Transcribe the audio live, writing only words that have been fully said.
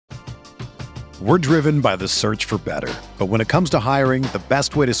We're driven by the search for better. But when it comes to hiring, the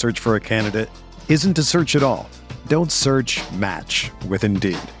best way to search for a candidate isn't to search at all. Don't search, match with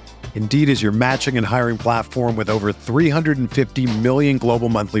Indeed. Indeed is your matching and hiring platform with over 350 million global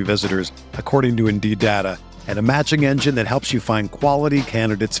monthly visitors, according to Indeed data, and a matching engine that helps you find quality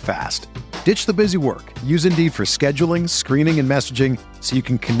candidates fast. Ditch the busy work. Use Indeed for scheduling, screening, and messaging so you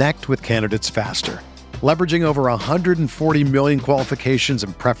can connect with candidates faster. Leveraging over 140 million qualifications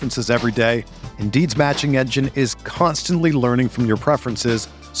and preferences every day, Indeed's matching engine is constantly learning from your preferences,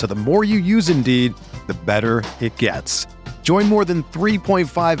 so the more you use Indeed, the better it gets. Join more than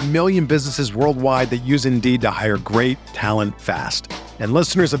 3.5 million businesses worldwide that use Indeed to hire great talent fast. And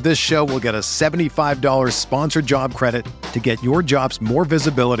listeners of this show will get a $75 sponsored job credit to get your jobs more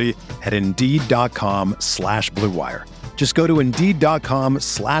visibility at Indeed.com/Blue Wire. Just go to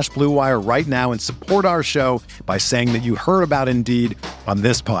Indeed.com/Blue Wire right now and support our show by saying that you heard about Indeed on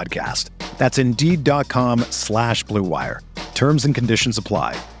this podcast. That's Indeed.com/Blue Wire. Terms and conditions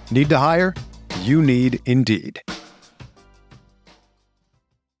apply. Need to hire? You need Indeed.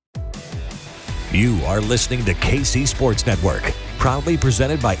 You are listening to KC Sports Network, proudly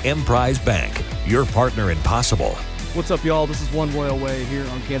presented by Emprise Bank, your partner in possible. What's up, y'all? This is One Way Away here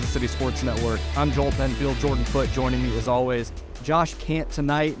on Kansas City Sports Network. I'm Joel Penfield, Jordan Foote joining me as always. Josh can't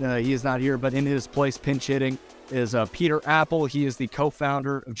tonight. He is not here, but in his place, pinch hitting, is Peter Appel. He is the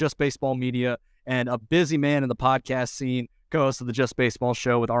co-founder of Just Baseball Media and a busy man in the podcast scene, co-host of the Just Baseball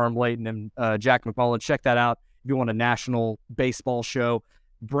Show with Aram Layton and Jack McMullen. Check that out if you want a national baseball show.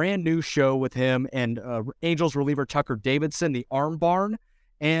 Brand new show with him and Angels reliever Tucker Davidson, the Arm Barn,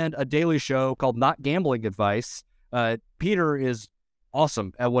 and a daily show called Not Gambling Advice. Peter is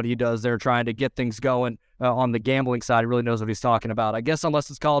awesome at what he does there, trying to get things going on the gambling side. He really knows what he's talking about. I guess unless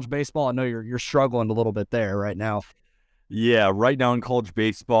it's college baseball, I know you're struggling a little bit there right now. Yeah, right now in college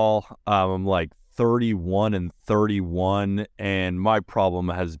baseball, I'm like 31-31, and my problem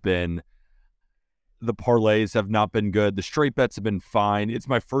has been the parlays have not been good. The straight bets have been fine. It's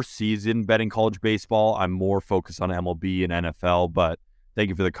my first season betting college baseball. I'm more focused on MLB and NFL, but thank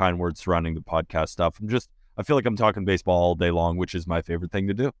you for the kind words surrounding the podcast stuff. I feel like I'm talking baseball all day long, which is my favorite thing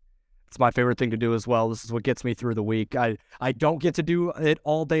to do. It's my favorite thing to do as well. This is what gets me through the week. I don't get to do it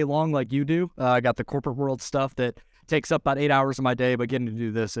all day long like you do. I got the corporate world stuff that takes up about 8 hours of my day, but getting to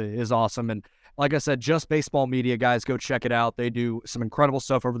do this is awesome. And like I said, Just Baseball Media, guys, go check it out. They do some incredible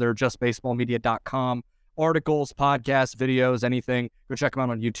stuff over there, justbaseballmedia.com. Articles, podcasts, videos, anything. Go check them out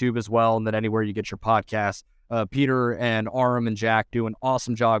on YouTube as well, and then anywhere you get your podcasts. Peter and Aram and Jack do an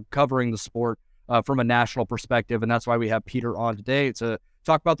awesome job covering the sport from a national perspective, and that's why we have Peter on today to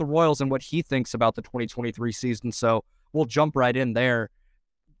talk about the Royals and what he thinks about the 2023 season. So we'll jump right in there.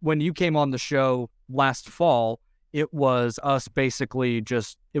 When you came on the show last fall, it was us basically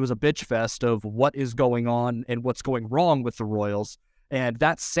it was a bitch fest of what is going on and what's going wrong with the Royals. And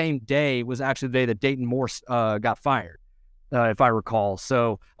that same day was actually the day that Dayton Morse got fired, if I recall.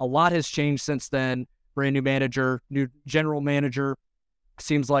 So a lot has changed since then. Brand new manager, new general manager.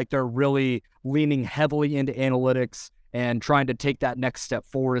 Seems like they're really leaning heavily into analytics and trying to take that next step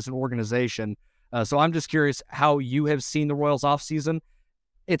forward as an organization. So I'm just curious how you have seen the Royals offseason.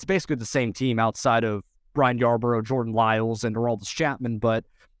 It's basically the same team outside of Brian Yarborough, Jordan Lyles, and Aroldis Chapman, but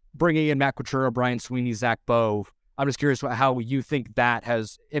bringing in Matt Quatraro, Brian Sweeney, Zach Bove, I'm just curious how you think that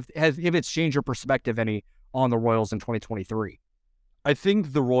if it's changed your perspective any on the Royals in 2023. I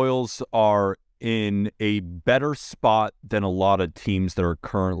think the Royals are in a better spot than a lot of teams that are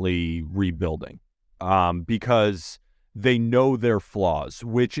currently rebuilding because they know their flaws,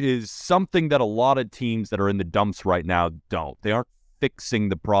 which is something that a lot of teams that are in the dumps right now don't. They aren't fixing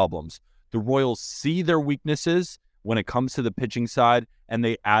the problems. The Royals see their weaknesses when it comes to the pitching side, and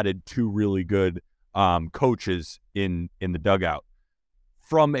they added two really good coaches in the dugout.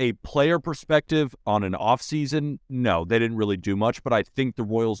 From a player perspective on an offseason, no, they didn't really do much, but I think the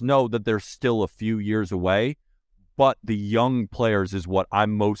Royals know that they're still a few years away, but the young players is what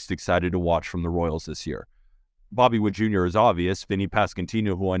I'm most excited to watch from the Royals this year. Bobby Witt Jr. is obvious. Vinny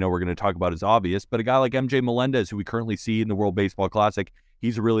Pasquantino, who I know we're going to talk about, is obvious, but a guy like MJ Melendez, who we currently see in the World Baseball Classic,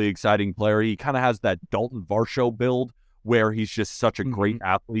 he's a really exciting player. He kind of has that Dalton Varsho build where he's just such a great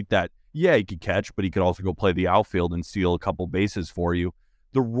athlete that, yeah, he could catch, but he could also go play the outfield and steal a couple bases for you.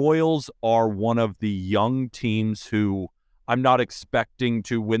 The Royals are one of the young teams who I'm not expecting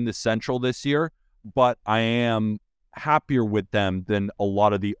to win the Central this year, but I am happier with them than a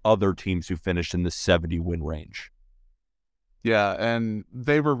lot of the other teams who finished in the 70-win range. Yeah, and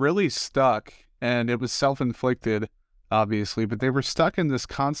they were really stuck, and it was self-inflicted, obviously, but they were stuck in this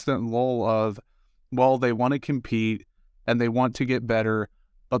constant lull of, well, they want to compete, and they want to get better,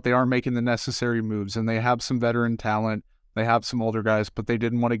 but they aren't making the necessary moves. And they have some veteran talent. They have some older guys, but they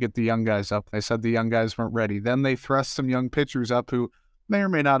didn't want to get the young guys up. They said the young guys weren't ready. Then they thrust some young pitchers up who may or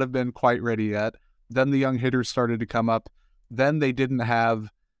may not have been quite ready yet. Then the young hitters started to come up. Then they didn't have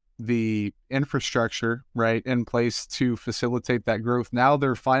the infrastructure, right, in place to facilitate that growth. Now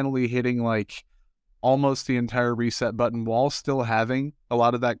they're finally hitting like almost the entire reset button while still having a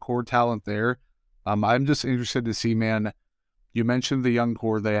lot of that core talent there. I'm just interested to see, man, you mentioned the young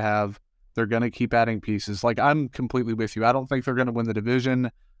core they have. They're going to keep adding pieces. Like, I'm completely with you. I don't think they're going to win the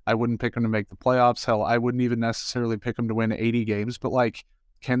division. I wouldn't pick them to make the playoffs. Hell, I wouldn't even necessarily pick them to win 80 games. But, like,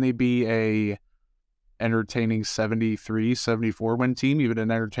 can they be a entertaining 73, 74 win team, even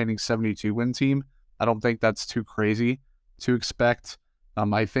an entertaining 72 win team? I don't think that's too crazy to expect.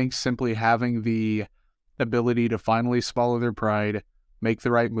 I think simply having the ability to finally swallow their pride, make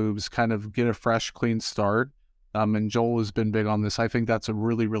the right moves, kind of get a fresh, clean start. And Joel has been big on this. I think that's a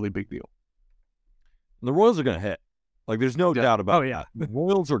really, really big deal. The Royals are going to hit. Like, there's no doubt about that. The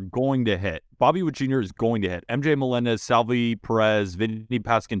Royals are going to hit. Bobby Witt Jr. is going to hit. MJ Melendez, Salvi Perez, Vinny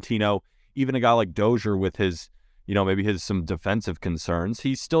Pasquantino, even a guy like Dozier with his, maybe his some defensive concerns.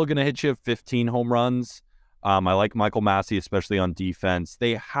 He's still going to hit you 15 home runs. I like Michael Massey, especially on defense.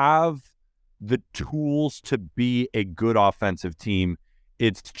 They have the tools to be a good offensive team.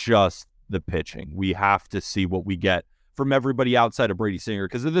 It's just the pitching. We have to see what we get from everybody outside of Brady Singer,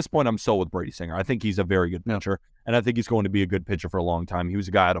 because at this point I'm sold with Brady Singer. I think he's a very good pitcher, and I think he's going to be a good pitcher for a long time. He was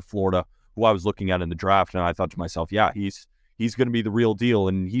a guy out of Florida who I was looking at in the draft, and I thought to myself, yeah, he's going to be the real deal.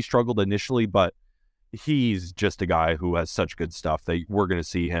 And he struggled initially, but he's just a guy who has such good stuff that we're going to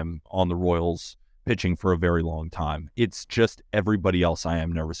see him on the Royals pitching for a very long time. It's just everybody else I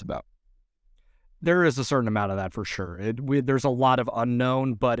am nervous about. There is a certain amount of that for sure. There's a lot of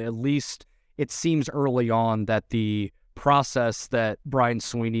unknown, but at least it seems early on that the process that Brian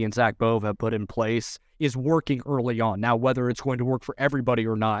Sweeney and Zach Bove have put in place is working early on. Now, whether it's going to work for everybody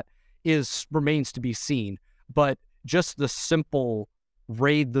or not remains to be seen. But just the simple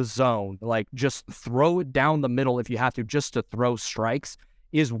raid the zone, like just throw it down the middle if you have to, just to throw strikes,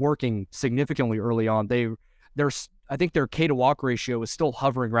 is working significantly early on. I think their K to walk ratio is still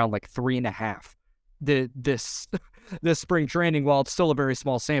hovering around like 3.5. This spring training, while it's still a very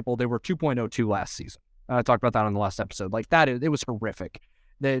small sample, they were 2.02 last season. I talked about that on the last episode. Like that, it was horrific.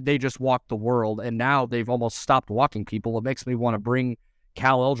 They just walked the world, and now they've almost stopped walking people. It makes me want to bring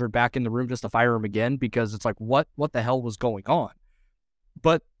Cal Eldred back in the room just to fire him again, because it's like, what the hell was going on?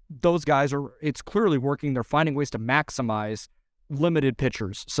 But those guys it's clearly working. They're finding ways to maximize limited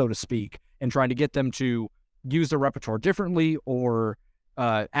pitchers, so to speak, and trying to get them to use their repertoire differently, or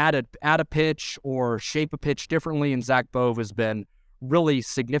add a pitch or shape a pitch differently. And Zach Bove has been really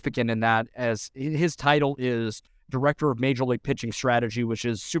significant in that, as his title is Director of Major League Pitching Strategy, which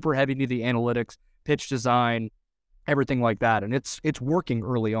is super heavy into the analytics, pitch design, everything like that. And it's working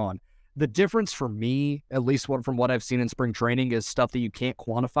early on. The difference for me, at least from what I've seen in spring training, is stuff that you can't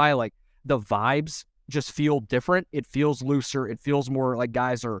quantify. Like the vibes just feel different. It feels looser. It feels more like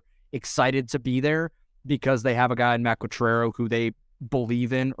guys are excited to be there because they have a guy in Matt Quatrero who they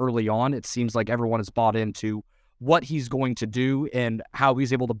believe in early on. It seems like everyone has bought into what he's going to do and how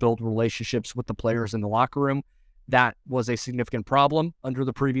he's able to build relationships with the players in the locker room. That was a significant problem under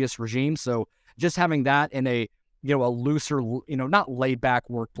the previous regime. So just having that in a looser, not laid back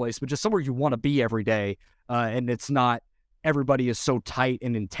workplace, but just somewhere you want to be every day. And it's not, everybody is so tight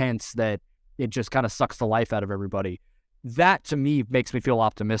and intense that it just kind of sucks the life out of everybody. That to me makes me feel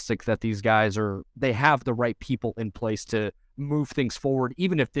optimistic that these guys they have the right people in place to move things forward.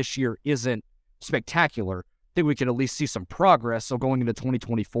 Even if this year isn't spectacular, I think we can at least see some progress. So going into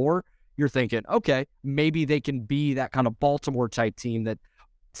 2024, you're thinking, okay, maybe they can be that kind of Baltimore type team that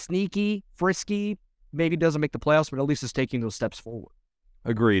sneaky, frisky, maybe doesn't make the playoffs, but at least is taking those steps forward.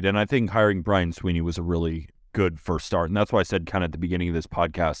 Agreed. And I think hiring Brian Sweeney was a really good first start. And that's why I said kind of at the beginning of this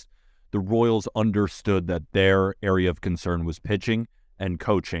podcast, the Royals understood that their area of concern was pitching and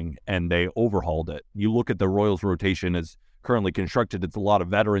coaching, and they overhauled it. You look at the Royals rotation as currently constructed, it's a lot of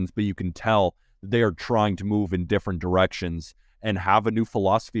veterans, but you can tell they are trying to move in different directions and have a new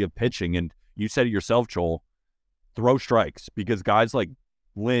philosophy of pitching. And you said it yourself, Joel, throw strikes, because guys like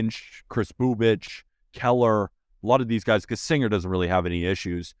Lynch, Chris Bubich, Keller, a lot of these guys, because Singer doesn't really have any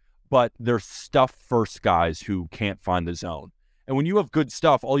issues, but they're stuff first guys who can't find the zone. And when you have good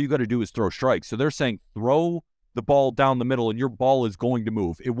stuff, all you got to do is throw strikes. So they're saying throw the ball down the middle and your ball is going to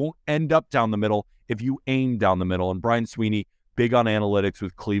move. It won't end up down the middle if you aim down the middle. And Brian Sweeney, big on analytics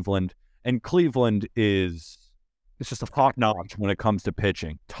with Cleveland. And Cleveland it's just a top notch when it comes to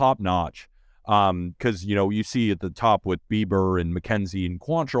pitching. Top notch. Because, you see at the top with Bieber and McKenzie and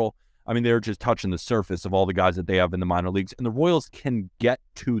Quantrill, I mean, they're just touching the surface of all the guys that they have in the minor leagues. And the Royals can get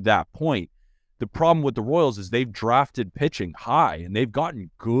to that point. The problem with the Royals is they've drafted pitching high, and they've gotten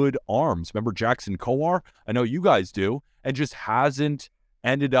good arms. Remember Jackson Kowar? I know you guys do, and just hasn't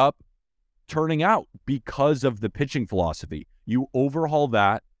ended up turning out because of the pitching philosophy. You overhaul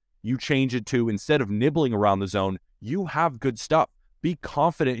that, you change it to, instead of nibbling around the zone, you have good stuff. Be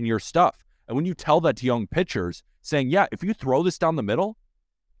confident in your stuff. And when you tell that to young pitchers, saying, yeah, if you throw this down the middle,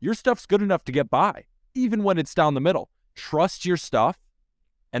 your stuff's good enough to get by, even when it's down the middle. Trust your stuff.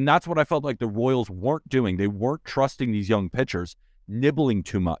 And that's what I felt like the Royals weren't doing. They weren't trusting these young pitchers, nibbling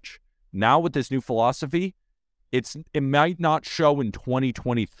too much. Now with this new philosophy, it might not show in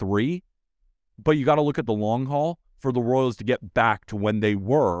 2023, but you got to look at the long haul for the Royals to get back to when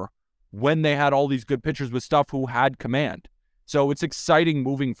they had all these good pitchers with stuff who had command. So it's exciting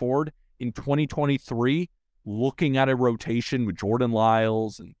moving forward in 2023, looking at a rotation with Jordan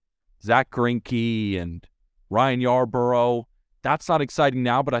Lyles and Zach Greinke and Ryan Yarborough. That's not exciting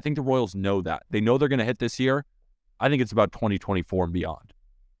now, but I think the Royals know that. They know they're going to hit this year. I think it's about 2024 and beyond.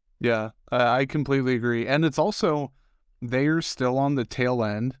 Yeah, I completely agree. And it's also, they're still on the tail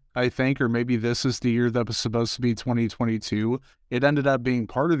end, I think, or maybe this is the year that was supposed to be 2022. It ended up being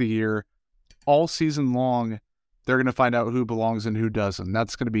part of the year. All season long, they're going to find out who belongs and who doesn't.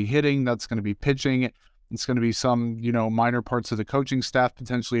 That's going to be hitting. That's going to be pitching. It's going to be some, minor parts of the coaching staff,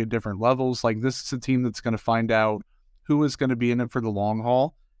 potentially at different levels. Like, this is a team that's going to find out who is going to be in it for the long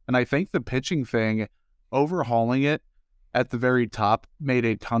haul. And I think the pitching thing, overhauling it at the very top made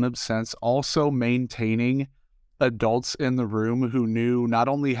a ton of sense. Also maintaining adults in the room who knew not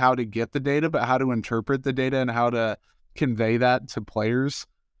only how to get the data, but how to interpret the data and how to convey that to players.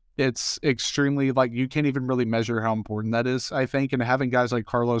 It's extremely, you can't even really measure how important that is, I think. And having guys like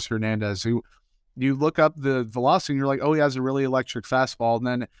Carlos Hernandez, who you look up the velocity and you're like, oh, he has a really electric fastball. And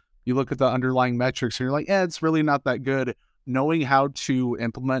then you look at the underlying metrics and you're like, it's really not that good. Knowing how to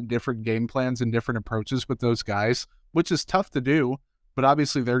implement different game plans and different approaches with those guys, which is tough to do, but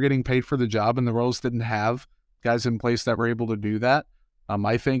obviously they're getting paid for the job, and the Royals didn't have guys in place that were able to do that.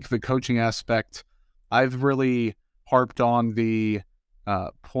 I think the coaching aspect, I've really harped on the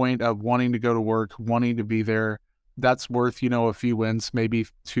point of wanting to go to work, wanting to be there. That's worth, a few wins, maybe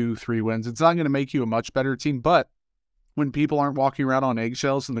 2-3 wins. It's not going to make you a much better team, but when people aren't walking around on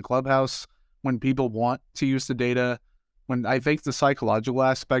eggshells in the clubhouse, when people want to use the data, when I think the psychological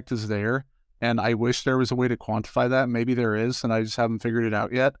aspect is there, and I wish there was a way to quantify that. Maybe there is, and I just haven't figured it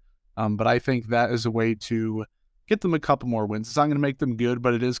out yet. But I think that is a way to get them a couple more wins. It's not going to make them good,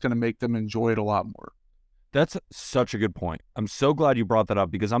 but it is going to make them enjoy it a lot more. That's such a good point. I'm so glad you brought that up,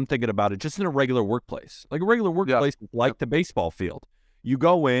 because I'm thinking about it just in a regular workplace. Like a regular workplace, like the baseball field. You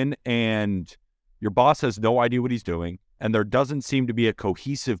go in and your boss has no idea what he's doing, and there doesn't seem to be a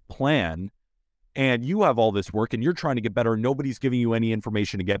cohesive plan, and you have all this work and you're trying to get better and nobody's giving you any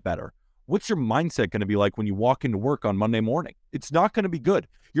information to get better. What's your mindset going to be like when you walk into work on Monday morning? It's not going to be good.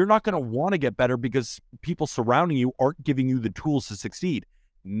 You're not going to want to get better because people surrounding you aren't giving you the tools to succeed.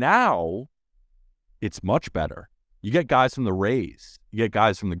 Now, it's much better. You get guys from the Rays, you get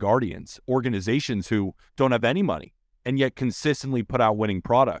guys from the Guardians, organizations who don't have any money and yet consistently put out winning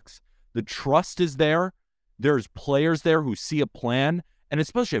products. The trust is there. There's players there who see a plan. And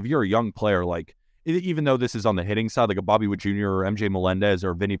especially if you're a young player, like, even though this is on the hitting side, like a Bobby Witt Jr. or MJ Melendez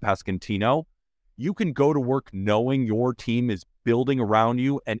or Vinny Pasquantino, you can go to work knowing your team is building around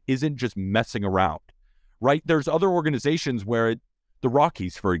you and isn't just messing around, right? There's other organizations where the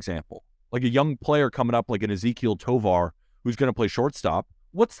Rockies, for example, like a young player coming up like an Ezekiel Tovar who's going to play shortstop.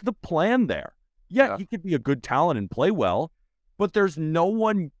 What's the plan there? Yeah, he could be a good talent and play well, but there's no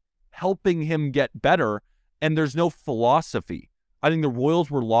one helping him get better, and there's no philosophy. I think the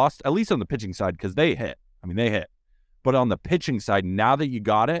Royals were lost, at least on the pitching side, because they hit. I mean, they hit. But on the pitching side, now that you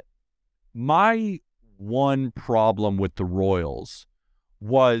got it, my one problem with the Royals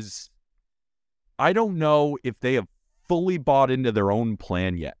was I don't know if they have fully bought into their own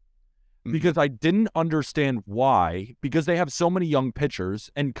plan yet. Because I didn't understand why, because they have so many young pitchers,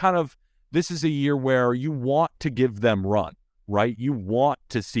 and kind of this is a year where you want to give them run, right? You want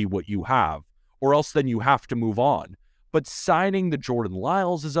to see what you have, or else then you have to move on. But signing the Jordan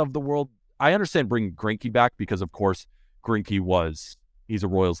Lyles of the world, I understand bringing Greinke back because, of course, Greinke he's a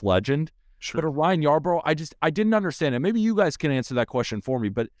Royals legend. Sure. But a Ryan Yarborough, I didn't understand it. Maybe you guys can answer that question for me,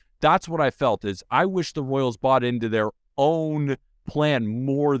 but that's what I felt is I wish the Royals bought into their own plan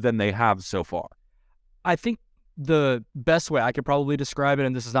more than they have so far. I think the best way I could probably describe it,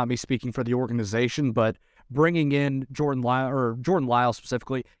 and this is not me speaking for the organization, but bringing in Jordan Lyles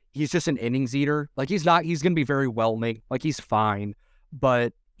specifically, he's just an innings eater. Like he's going to be very whelming. Like he's fine,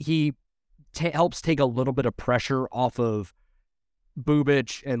 but he helps take a little bit of pressure off of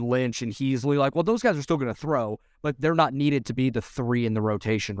Bubic and Lynch and Heasley. Like, well, those guys are still going to throw, but they're not needed to be the 3 in the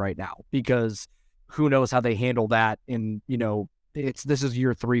rotation right now because who knows how they handle that. And, this is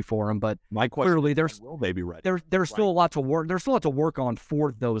year 3 for them, but my question clearly will they be ready? There's still a lot to work. There's still a lot to work on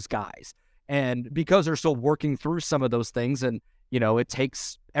for those guys. And because they're still working through some of those things and, it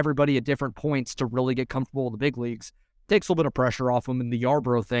takes everybody at different points to really get comfortable in the big leagues, it takes a little bit of pressure off them. And the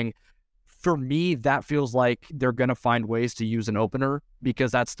Yarbrough thing, for me, that feels like they're going to find ways to use an opener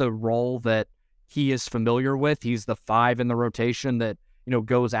because that's the role that he is familiar with. He's the 5 in the rotation that,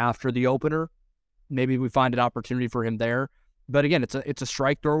 goes after the opener. Maybe we find an opportunity for him there. But again, it's a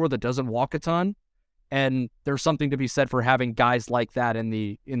strike thrower that doesn't walk a ton. And there's something to be said for having guys like that in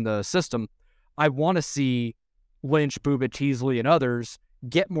the system. I want to see Lynch, Bubic, Heasley, and others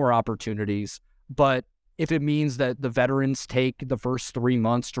get more opportunities. But if it means that the veterans take the first 3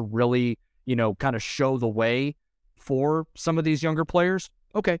 months to really kind of show the way for some of these younger players,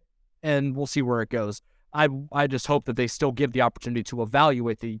 okay. And we'll see where it goes. I just hope that they still give the opportunity to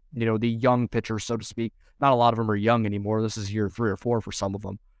evaluate the young pitchers, so to speak. Not a lot of them are young anymore. This is year 3 or 4 for some of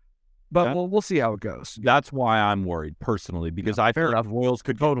them. But we'll see how it goes. That's why I'm worried personally, because I feel like Royals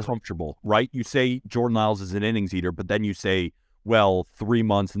could get comfortable, right? You say Jordan Lyles is an innings eater, but then you say, well, 3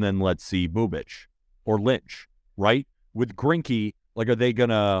 months and then let's see Bubic or Lynch, right? With Greinke, like, what are they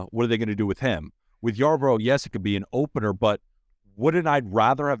gonna do with him? With Yarbrough, yes, it could be an opener, but wouldn't I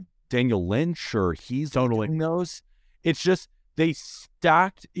rather have Daniel Lynch or he's doing those? It's just they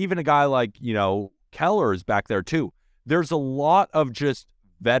stacked. Even a guy like Keller is back there too. There's a lot of just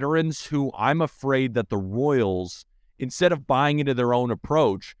veterans who I'm afraid that the Royals, instead of buying into their own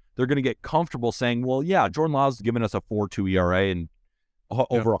approach, they're going to get comfortable saying, well, yeah, Jordan Lyles is giving us a 4.2 ERA and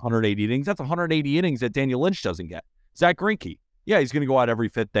over 180 innings. That's 180 innings that Daniel Lynch doesn't get. Zach Greinke, yeah, he's going to go out every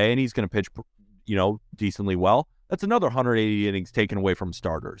 5th day and he's going to pitch, decently well. That's another 180 innings taken away from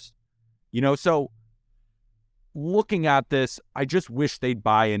starters. So looking at this, I just wish they'd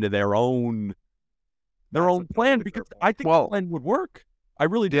buy into their own plan, because I think the plan would work. I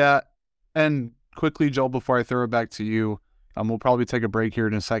really do. Yeah, and quickly, Joel, before I throw it back to you, we'll probably take a break here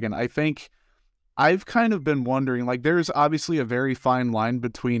in a second. I think I've kind of been wondering, like, there's obviously a very fine line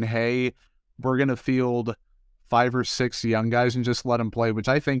between, hey, we're going to field 5 or 6 young guys and just let them play, which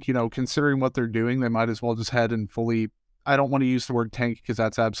I think, considering what they're doing, they might as well just head and fully, I don't want to use the word tank because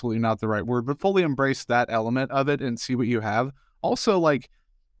that's absolutely not the right word, but fully embrace that element of it and see what you have. Also, like,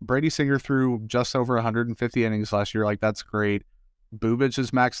 Brady Singer threw just over 150 innings last year. Like, that's great. Bubic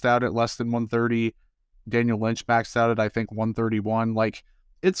is maxed out at less than 130. Daniel Lynch maxed out at, I think, 131. Like,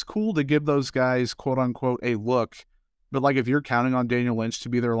 it's cool to give those guys, quote unquote, a look. But, like, if you're counting on Daniel Lynch to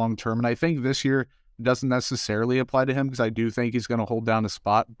be there long term, and I think this year doesn't necessarily apply to him because I do think he's going to hold down a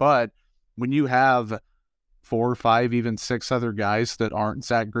spot. But when you have 4 or 5, even 6 other guys that aren't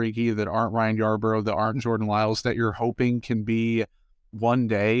Zach Greinke, that aren't Ryan Yarbrough, that aren't Jordan Lyles, that you're hoping can be one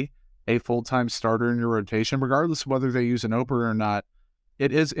day a full-time starter in your rotation, regardless of whether they use an opener or not,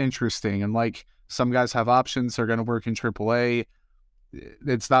 it is interesting. And like, some guys have options. They're going to work in AAA.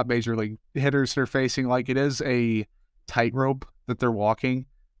 It's not major league hitters they're facing. Like, it is a tightrope that they're walking.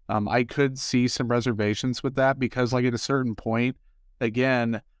 I could see some reservations with that because, like, at a certain point,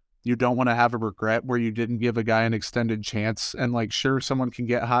 again, you don't want to have a regret where you didn't give a guy an extended chance. And, like, sure, someone can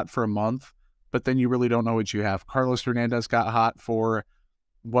get hot for a month, but then you really don't know what you have. Carlos Hernandez got hot for,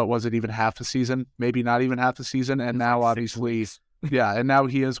 what was it, even half a season? Maybe not even half a season. And now, obviously, yeah, and now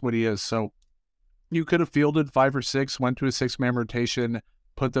he is what he is. So you could have fielded 5 or 6, went to a 6-man rotation,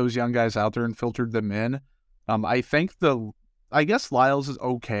 put those young guys out there and filtered them in. I guess Lyles is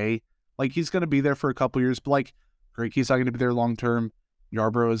okay. Like, he's going to be there for a couple years, but, like, Greinke's not going to be there long term.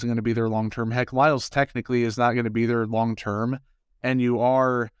 Yarbrough isn't going to be there long term. Heck, Lyles technically is not going to be there long term, and you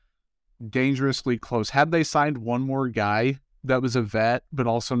are dangerously close. Had they signed one more guy that was a vet, but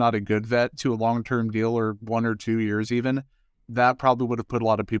also not a good vet, to a long-term deal, or 1 or 2 years even, that probably would have put a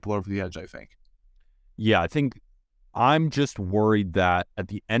lot of people over the edge, I think. Yeah, I think I'm just worried that at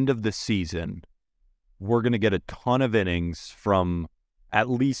the end of the season, we're going to get a ton of innings from at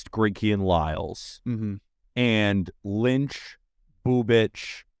least Greinke and Lyles. Mm-hmm. And Lynch,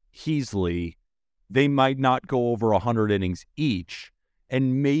 Bubic, Heasley, they might not go over 100 innings each.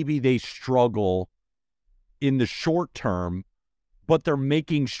 And maybe they struggle in the short term, but they're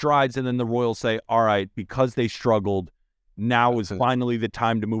making strides. And then the Royals say, all right, because they struggled, now is finally the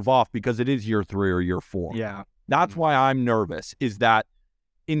time to move off, because it is year 3 or year 4. Yeah. That's why I'm nervous, is that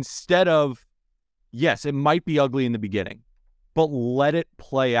instead of, yes, it might be ugly in the beginning, but let it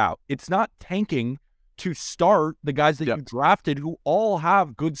play out. It's not tanking to start the guys that you drafted who all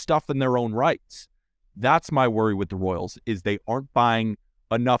have good stuff in their own rights. That's my worry with the Royals, is they aren't buying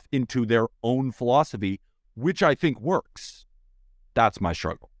enough into their own philosophy, which I think works. That's my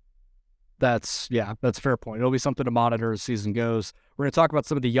struggle. That's a fair point. It'll be something to monitor as season goes. We're going to talk about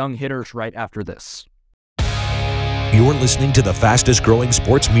some of the young hitters right after this. You're listening to the fastest growing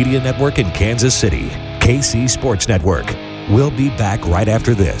sports media network in Kansas City, KC Sports Network. We'll be back right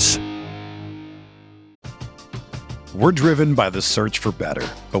after this. We're driven by the search for better.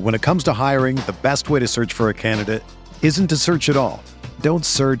 But when it comes to hiring, the best way to search for a candidate isn't to search at all. Don't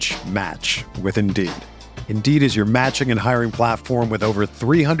search, match with Indeed. Indeed is your matching and hiring platform with over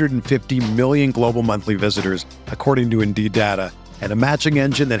 350 million global monthly visitors, according to Indeed data, and a matching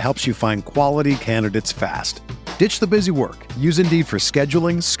engine that helps you find quality candidates fast. Ditch the busy work. Use Indeed for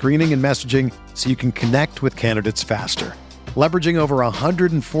scheduling, screening, and messaging so you can connect with candidates faster. Leveraging over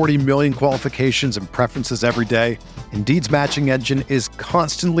 140 million qualifications and preferences every day, Indeed's matching engine is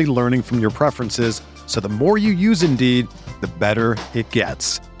constantly learning from your preferences, so the more you use Indeed, the better it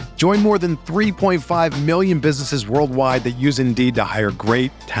gets. Join more than 3.5 million businesses worldwide that use Indeed to hire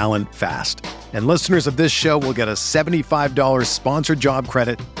great talent fast. And listeners of this show will get a $75 sponsored job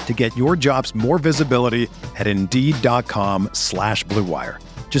credit to get your jobs more visibility at Indeed.com/Blue Wire.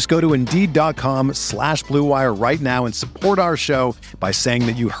 Just go to Indeed.com/Blue Wire right now and support our show by saying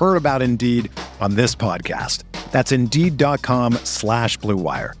that you heard about Indeed on this podcast. That's Indeed.com/Blue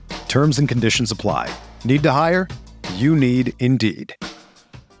Wire. Terms and conditions apply. Need to hire? You need Indeed.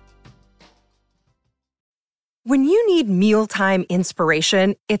 When you need mealtime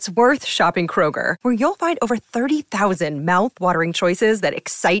inspiration, it's worth shopping Kroger, where you'll find over 30,000 mouth-watering choices that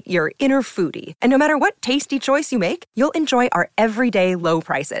excite your inner foodie. And no matter what tasty choice you make, you'll enjoy our everyday low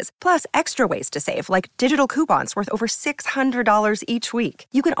prices, plus extra ways to save, like digital coupons worth over $600 each week.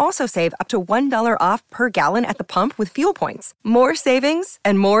 You can also save up to $1 off per gallon at the pump with fuel points. More savings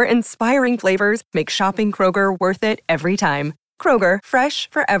and more inspiring flavors make shopping Kroger worth it every time. Kroger, fresh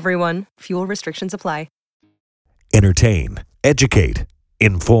for everyone. Fuel restrictions apply. Entertain, educate,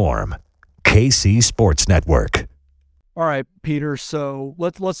 inform. KC Sports Network. All right, Peter. So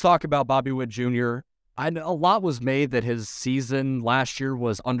let's talk about Bobby Witt Jr. A lot was made that his season last year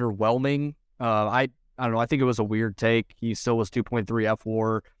was underwhelming. I don't know. I think it was a weird take. He still was 2.3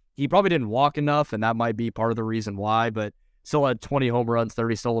 FWAR. He probably didn't walk enough, and that might be part of the reason why. But still had 20 home runs,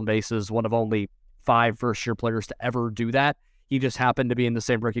 30 stolen bases. One of only 5 first-year players to ever do that. He just happened to be in the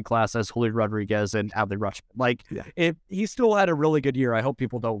same rookie class as Julio Rodriguez and Adley Rutschman. He still had a really good year. I hope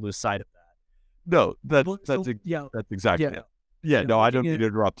people don't lose sight of that. No, that's exactly it. Yeah, no, I don't mean to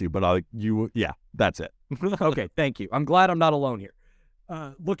interrupt you, but that's it. Okay, thank you. I'm glad I'm not alone here.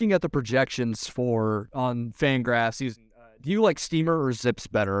 Looking at the projections on Fangraphs, do you like Steamer or Zips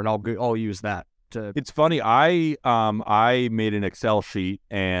better? And I'll use that. It's funny. I made an Excel sheet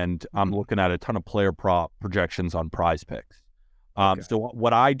and I'm looking at a ton of player prop projections on Prize Picks. So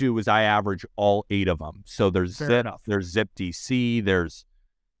what I do is I average all 8 of them. So there's Zip DC, there's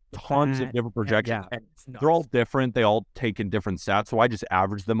tons of different projections. And they're all different. They all take in different stats. So I just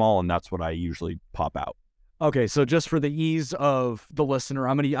average them all, and that's what I usually pop out. Okay, so just for the ease of the listener,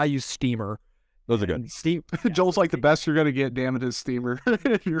 I use Steamer. Those are good. Joel's like, the best you're going to get, damn it, is Steamer.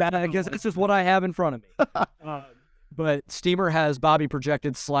 I guess it's just what I have in front of me. But Steamer has Bobby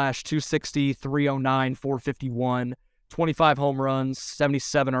projected /260, 309, 451, 25 home runs,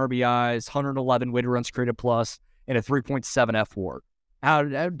 77 RBIs, 111 weighted runs created plus, and a 3.7 FWAR. How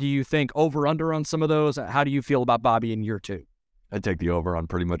do you think over-under on some of those? How do you feel about Bobby in year 2? I'd take the over on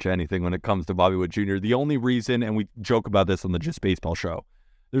pretty much anything when it comes to Bobby Witt Jr. The only reason, and we joke about this on the Just Baseball show,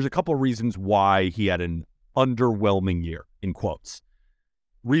 there's a couple of reasons why he had an underwhelming year, in quotes.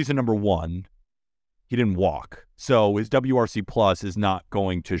 Reason number 1, he didn't walk. So his WRC plus is not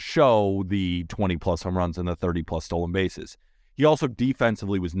going to show the 20 plus home runs and the 30 plus stolen bases. He also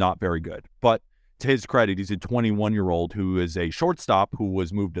defensively was not very good. But to his credit, he's a 21-year-old who is a shortstop who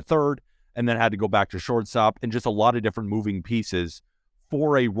was moved to third and then had to go back to shortstop, and just a lot of different moving pieces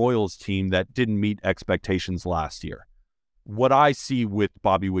for a Royals team that didn't meet expectations last year. What I see with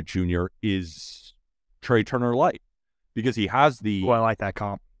Bobby Witt Jr. is Trey Turner light, because he has the I like that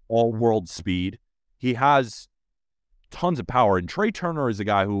comp. All-world speed. He has tons of power, and Trey Turner is a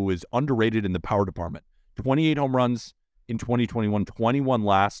guy who is underrated in the power department. 28 home runs in 2021, 21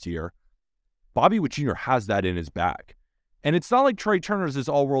 last year. Bobby Witt Jr. has that in his bag. And it's not like Trey Turner is this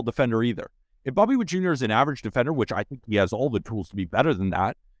all-world defender either. If Bobby Witt Jr. is an average defender, which I think he has all the tools to be better than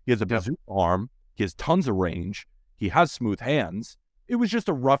that, he has a bazooka arm, he has tons of range, he has smooth hands. It was just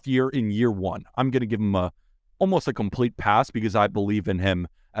a rough year in year 1. I'm going to give him a almost a complete pass because I believe in him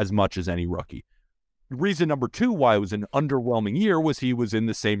as much as any rookie. Reason number 2 why it was an underwhelming year was he was in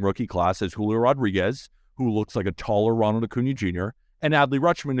the same rookie class as Julio Rodriguez, who looks like a taller Ronald Acuna Jr., and Adley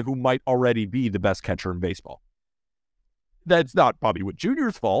Rutschman, who might already be the best catcher in baseball. That's not Bobby Witt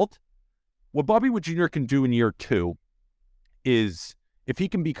Jr.'s fault. What Bobby Witt Jr. can do in year 2 is if he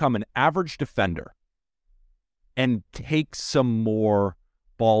can become an average defender and take some more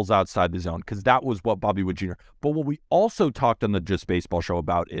balls outside the zone, because that was what Bobby Witt Jr. But what we also talked on the Just Baseball show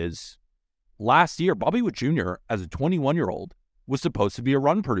about is last year, Bobby Witt Jr., as a 21-year-old, was supposed to be a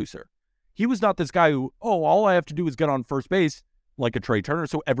run producer. He was not this guy who, all I have to do is get on first base like a Trey Turner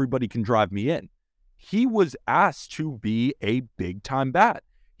so everybody can drive me in. He was asked to be a big-time bat.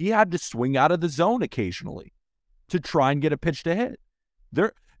 He had to swing out of the zone occasionally to try and get a pitch to hit.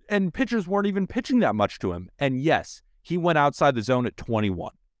 And pitchers weren't even pitching that much to him. And yes, he went outside the zone at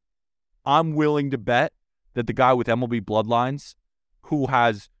 21. I'm willing to bet that the guy with MLB bloodlines who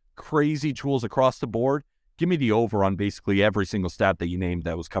has crazy tools across the board, give me the over on basically every single stat that you named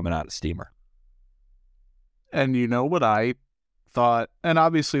that was coming out of Steamer. And you know what I thought, and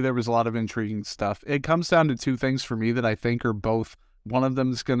obviously there was a lot of intriguing stuff. It comes down to 2 things for me that I think are both, one of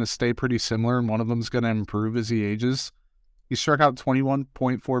them is going to stay pretty similar and one of them is going to improve as he ages. He struck out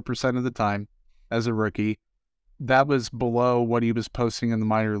 21.4% of the time as a rookie. That was below what he was posting in the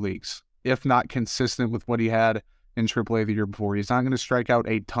minor leagues, if not consistent with what he had in AAA the year before. He's not going to strike out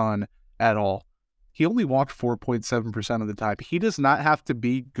a ton at all. He only walked 4.7% of the time. He does not have to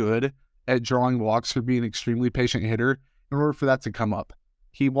be good at drawing walks or be an extremely patient hitter in order for that to come up.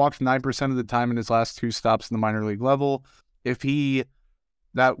 He walked 9% of the time in his last 2 stops in the minor league level.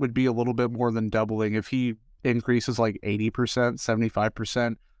 That would be a little bit more than doubling. If he increases like 80%,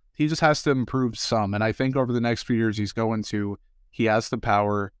 75%, he just has to improve some. And I think over the next few years, he has the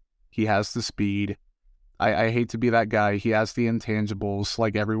power, he has the speed. I hate to be that guy. He has the intangibles.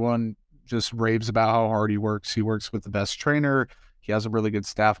 Like, everyone just raves about how hard he works. He works with the best trainer. He has a really good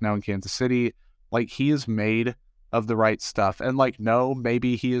staff now in Kansas City. Like, he is made of the right stuff. And no,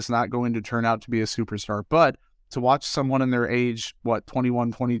 maybe he is not going to turn out to be a superstar, but to watch someone in their age,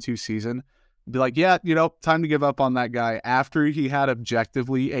 21, 22 season, be like, yeah, time to give up on that guy after he had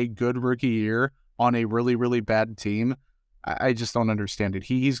objectively a good rookie year on a really, really bad team. I just don't understand it.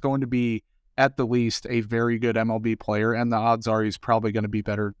 He's going to be, at the least, a very good MLB player, and the odds are he's probably going to be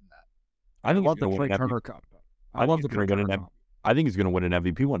better than that. I love the Trey Turner Cup. I think he's going to win an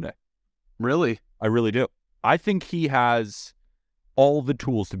MVP one day. Really? I really do. I think he has all the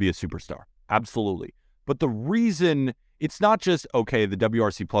tools to be a superstar. Absolutely. But the reason, it's not just, the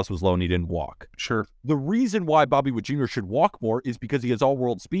WRC plus was low and he didn't walk. Sure. The reason why Bobby Witt Jr. should walk more is because he has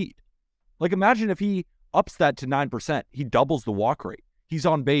all-world speed. Like, imagine if he ups that to 9%, he doubles the walk rate. He's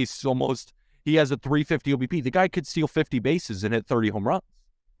on base almost, he has a 350 OBP. The guy could steal 50 bases and hit 30 home runs.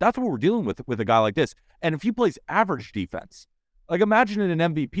 That's what we're dealing with a guy like this. And if he plays average defense, like, imagine in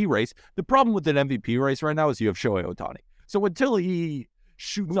an MVP race, the problem with an MVP race right now is you have Shohei Ohtani. So until he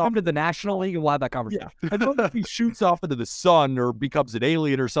shoots off to the National League and we'll have that conversation. Yeah. And then if he shoots off into the sun or becomes an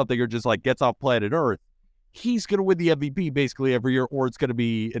alien or something, or just gets off planet Earth, he's going to win the MVP basically every year, or it's going to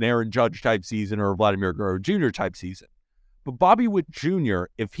be an Aaron Judge type season or a Vladimir Guerrero Jr. type season. But Bobby Witt Jr.,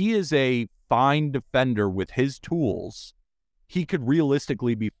 if he is a fine defender with his tools, he could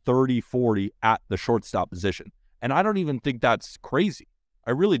realistically be 30-40 at the shortstop position. And I don't even think that's crazy.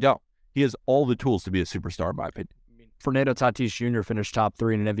 I really don't. He has all the tools to be a superstar, in my opinion. Fernando Tatis Jr. finished top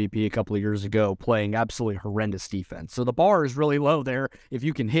 3 in an MVP a couple of years ago, playing absolutely horrendous defense. So the bar is really low there if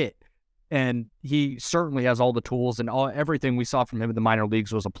you can hit. And he certainly has all the tools, and everything we saw from him in the minor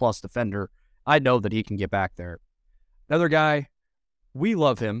leagues was a plus defender. I know that he can get back there. Another guy, we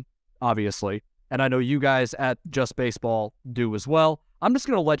love him, obviously, and I know you guys at Just Baseball do as well. I'm just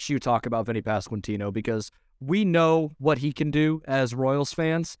going to let you talk about Vinny Pasquantino because we know what he can do as Royals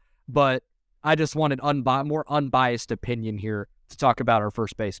fans, but I just wanted more unbiased opinion here to talk about our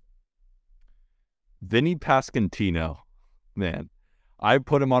first baseman. Vinny Pasquantino, man, I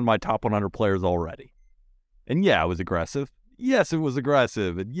put him on my top 100 players already. And yeah, it was aggressive. Yes, it was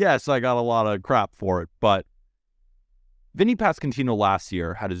aggressive. And yes, I got a lot of crap for it. But Vinny Pasquantino last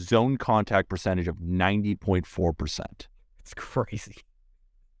year had a zone contact percentage of 90.4%. It's crazy.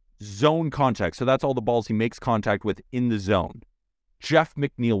 Zone contact. So that's all the balls he makes contact with in the zone. Jeff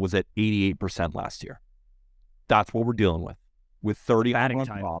McNeil was at 88% last year. That's what we're dealing with 30 batting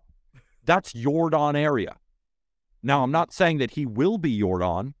time. That's Yordan area. Now, I'm not saying that he will be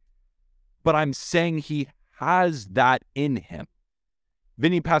Yordan, but I'm saying he has that in him.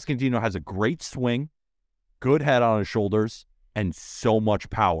 Vinny Pasquantino has a great swing, good head on his shoulders, and so much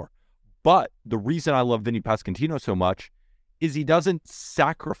power. But the reason I love Vinny Pasquantino so much is he doesn't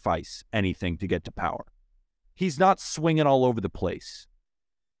sacrifice anything to get to power. He's not swinging all over the place,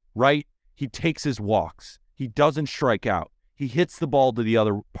 right? He takes his walks. He doesn't strike out. He hits the ball to the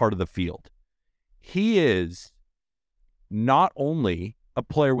other part of the field. He is not only a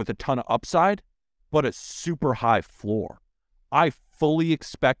player with a ton of upside, but a super high floor. I fully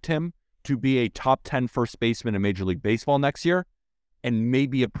expect him to be a top 10 first baseman in Major League Baseball next year and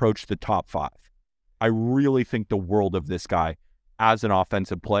maybe approach the top 5. I really think the world of this guy as an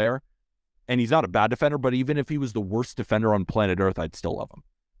offensive player. And he's not a bad defender, but even if he was the worst defender on planet Earth, I'd still love him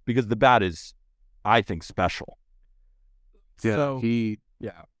because the bat is, I think, special. Yeah, So,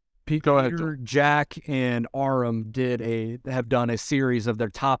 Go ahead, Peter, Joel. Jack, and Aram have done a series of their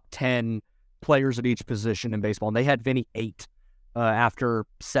top 10 players at each position in baseball, and they had Vinny 8 after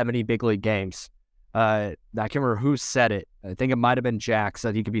 70 big league games. I can't remember who said it. I think it might have been Jack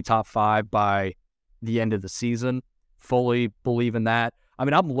said he could be top 5 by the end of the season. Fully believe in that. I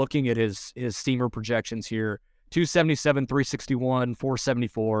mean, I'm looking at his steamer projections here: 277, 361,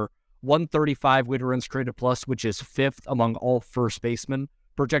 474, 135 weighted runs created plus, which is 5th among all first basemen.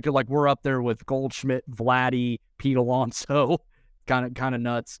 Projected like we're up there with Goldschmidt, Vladdy, Pete Alonso. kind of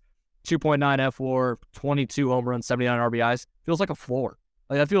nuts. 2.9 FWAR, 22 home runs, 79 RBIs. Feels like a floor.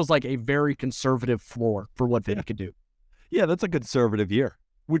 Like, that feels like a very conservative floor for what Vinny could do. Yeah, that's a conservative year,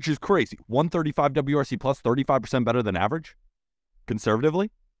 which is crazy. 135 WRC plus, 35% better than average.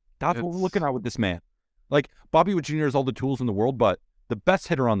 Conservatively, that's what we're looking at with this man. Like, Bobby Witt Jr. has all the tools in the world, but the best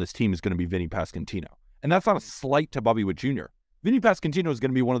hitter on this team is going to be Vinny Pasquantino. And that's not a slight to Bobby Witt Jr. Vinny Pasquantino is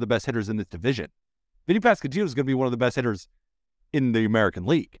going to be one of the best hitters in this division. Vinny Pasquantino is going to be one of the best hitters in the American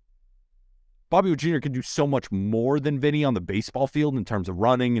League. Bobby Witt Jr. can do so much more than Vinny on the baseball field in terms of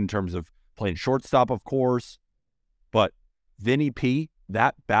running, in terms of playing shortstop, of course. But Vinny P,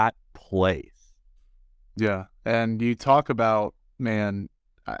 that bat plays. Yeah, and you talk about, man,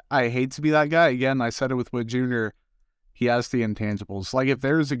 I hate to be that guy. Again, I said it with Witt Jr. He has the intangibles. Like, if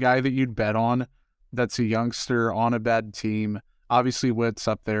there's a guy that you'd bet on that's a youngster on a bad team, obviously Witt's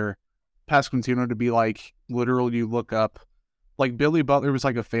up there. Pasquantino to be like, literal, you look up. Like, Billy Butler was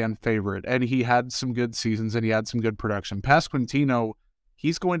like a fan favorite, and he had some good seasons, and he had some good production. Pasquantino,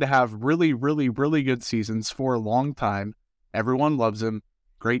 he's going to have really, really, really good seasons for a long time. Everyone loves him.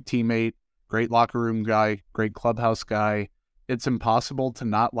 Great teammate, great locker room guy, great clubhouse guy. It's impossible to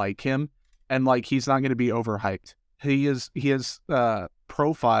not like him, and like, he's not going to be overhyped. His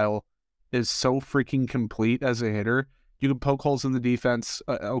profile is so freaking complete as a hitter. You can poke holes in the defense.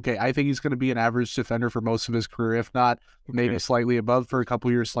 Okay, I think he's going to be an average defender for most of his career, if not maybe slightly above for a couple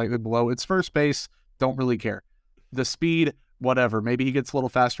years, slightly below. It's first base. Don't really care. The speed, whatever. Maybe he gets a little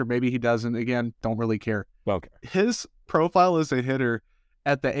faster. Maybe he doesn't. Again, don't really care. Okay. His profile as a hitter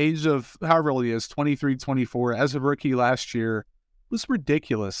at the age of however old he is, 23, 24, as a rookie last year, was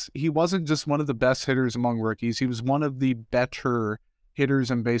ridiculous. He wasn't just one of the best hitters among rookies. He was one of the better hitters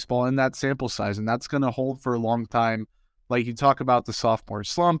in baseball in that sample size, and that's going to hold for a long time. Like, you talk about the sophomore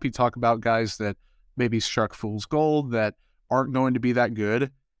slump, you talk about guys that maybe struck fool's gold that aren't going to be that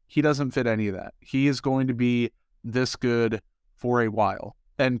good. He doesn't fit any of that. He is going to be this good for a while.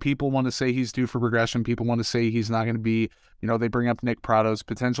 And people want to say he's due for regression. People want to say he's not going to be, they bring up Nick Prado's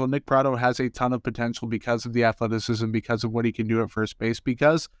potential. Nick Prado has a ton of potential because of the athleticism, because of what he can do at first base,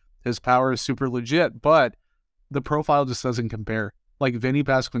 because his power is super legit. But the profile just doesn't compare. Like, Vinny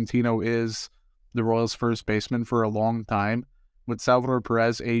Pasquantino is the Royals' first baseman for a long time. With Salvador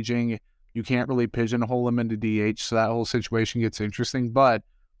Perez aging, you can't really pigeonhole him into DH, so that whole situation gets interesting. But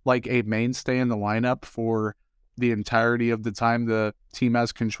like, a mainstay in the lineup for the entirety of the time the team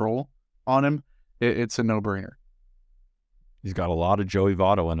has control on him, it's a no-brainer. He's got a lot of Joey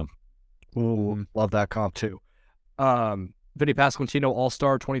Votto in him. Ooh, love that comp too. Vinny Pasquantino,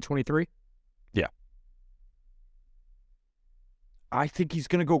 All-Star 2023? Yeah. I think he's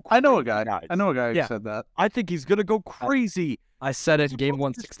going to go crazy. I know a guy who said that. I think he's going to go crazy. I said it in game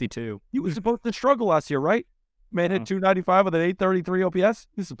 162. He was supposed to struggle last year, right? Man hit 295 with an 833 OPS.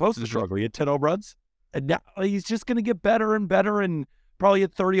 He's supposed to struggle. He had 10 home runs. And now he's just going to get better and better, and probably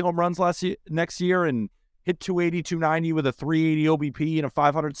hit 30 home runs next year and hit 280, 290 with a 380 OBP and a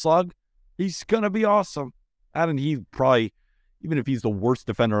 500 slug. He's going to be awesome. And he probably, even if he's the worst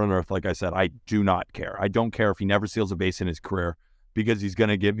defender on earth, like I said, I do not care. I don't care if he never steals a base in his career, because he's going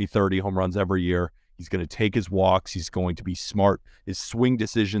to give me 30 home runs every year. He's going to take his walks. He's going to be smart. His swing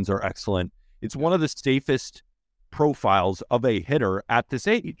decisions are excellent. It's one of the safest profiles of a hitter at this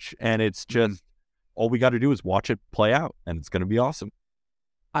age. And it's just, all we got to do is watch it play out, and it's going to be awesome.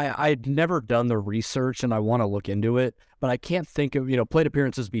 I'd never done the research, and I want to look into it, but I can't think of, plate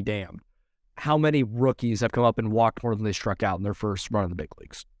appearances be damned. how many rookies have come up and walked more than they struck out in their first run of the big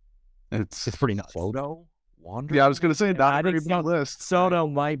leagues. It's pretty nuts. Soto, Wander. Yeah, I was going to say, not I a very think big list. Soto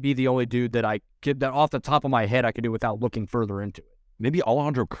might be the only dude that I get that off the top of my head I could do without looking further into it. Maybe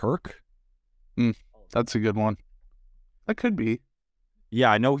Alejandro Kirk. That's a good one. That could be.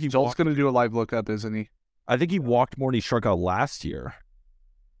 Yeah, I know he. Joel's going to do a live lookup, isn't he? I think he walked more than he struck out last year.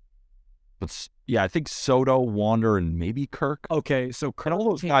 But yeah, I think Soto, Wander, and maybe Kirk. Okay, so Kirk, And all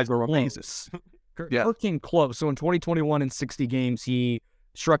those guys are amazing. Kirk came close. So in 2021, in 60 games, he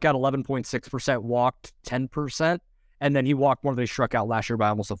struck out 11.6%, walked 10%, and then he walked more than he struck out last year by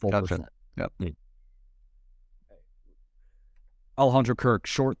almost a full percent. Yep. Alejandro Kirk,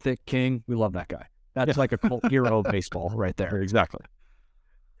 short, thick king. We love that guy. That's like a cult hero of baseball right there. Exactly.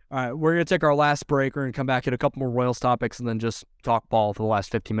 All right, we're going to take our last break. We're going to come back, hit a couple more Royals topics, and then just talk ball for the last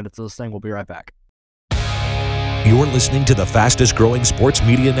 15 minutes of this thing. We'll be right back. You're listening to the fastest growing sports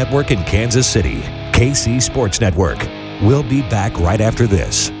media network in Kansas City, KC Sports Network. We'll be back right after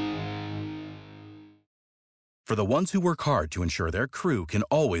this. For the ones who work hard to ensure their crew can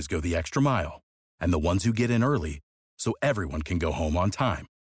always go the extra mile, and the ones who get in early so everyone can go home on time,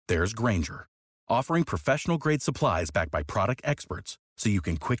 there's Grainger, offering professional-grade supplies backed by product experts so you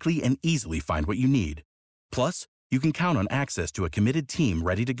can quickly and easily find what you need. Plus, you can count on access to a committed team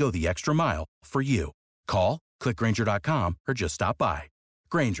ready to go the extra mile for you. Call, click Grainger.com, or just stop by.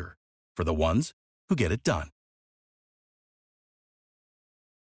 Grainger, for the ones who get it done.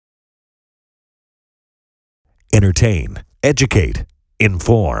 Entertain, educate,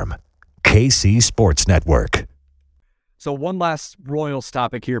 inform. KC Sports Network. So one last Royals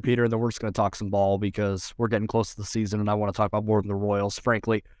topic here, Peter, and then we're just going to talk some ball because we're getting close to the season, and I want to talk about more than the Royals,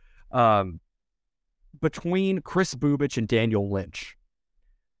 frankly. Between Chris Bubic and Daniel Lynch,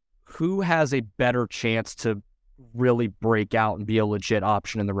 who has a better chance to really break out and be a legit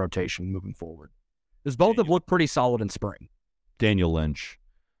option in the rotation moving forward? Because both have looked pretty solid in spring. Daniel Lynch.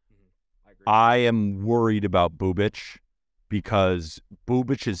 I am worried about Bubic because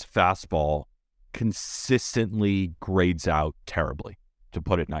Bubic's fastball consistently grades out terribly, to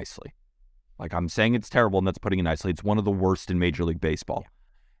put it nicely. Like, I'm saying it's terrible, and that's putting it nicely. It's one of the worst in Major League Baseball.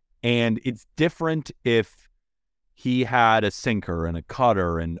 And it's different if he had a sinker and a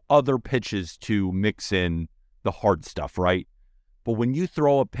cutter and other pitches to mix in the hard stuff, right? But when you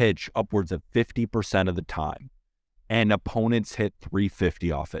throw a pitch upwards of 50% of the time and opponents hit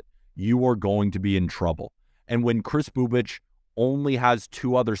 350 off it, you are going to be in trouble. And when Chris Bubic only has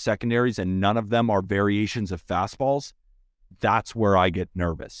two other secondaries and none of them are variations of fastballs, that's where I get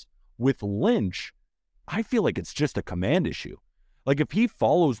nervous. With Lynch, I feel like it's just a command issue. Like, if he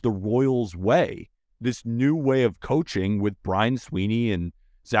follows the Royals' way, this new way of coaching with Brian Sweeney and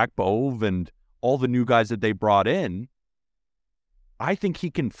Zach Bove and all the new guys that they brought in, I think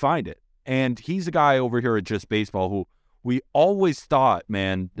he can find it. And he's a guy over here at Just Baseball who we always thought,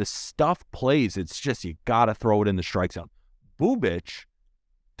 man, the stuff plays. It's just you got to throw it in the strike zone. Bubic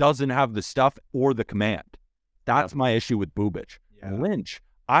doesn't have the stuff or the command. That's my issue with Bubic. Yeah. Lynch,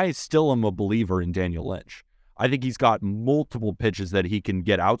 I still am a believer in Daniel Lynch. I think he's got multiple pitches that he can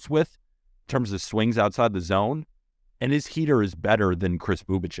get outs with in terms of swings outside the zone, and his heater is better than Chris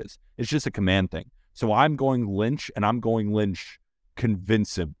Bubic's. It's just a command thing. So I'm going Lynch, and I'm going Lynch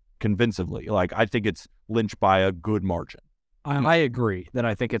convincingly. Like, I think it's Lynch by a good margin. I agree that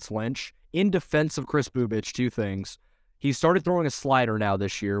I think it's Lynch. In defense of Chris Bubic, two things. He started throwing a slider now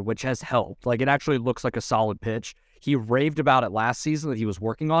this year, which has helped. Like, it actually looks like a solid pitch. He raved about it last season that he was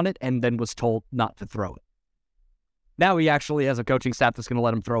working on it and then was told not to throw it. Now he actually has a coaching staff that's going to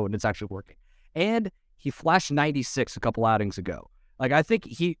let him throw it, and it's actually working. And he flashed 96 a couple outings ago. Like, I think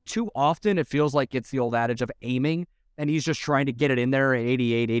too often it feels like it's the old adage of aiming, and he's just trying to get it in there at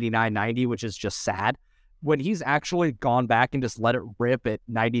 88, 89, 90, which is just sad. When he's actually gone back and just let it rip at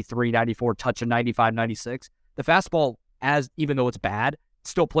 93, 94, touch of 95, 96, the fastball, even though it's bad,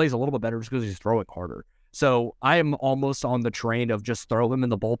 still plays a little bit better just because he's throwing harder. So I am almost on the train of just throw him in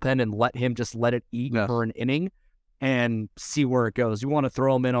the bullpen and let it eat for an inning and see where it goes. You want to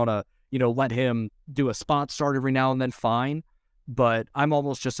throw him in on let him do a spot start every now and then, fine. But I'm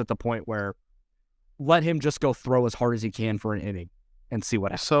almost just at the point where let him just go throw as hard as he can for an inning and see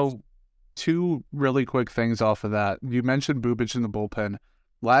what happens. So, two really quick things off of that. You mentioned Bubic in the bullpen.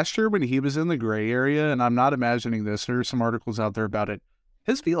 Last year when he was in the gray area, and I'm not imagining this, there are some articles out there about it,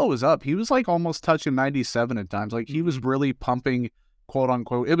 his velo was up. He was like almost touching 97 at times. Like, he was really pumping, quote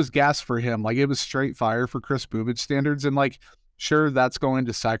unquote. It was gas for him. Like, it was straight fire for Chris Bubic standards. And like, sure, that's going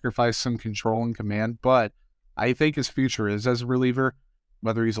to sacrifice some control and command, but I think his future is as a reliever,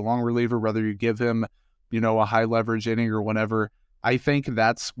 whether he's a long reliever, whether you give him, a high leverage inning or whatever. I think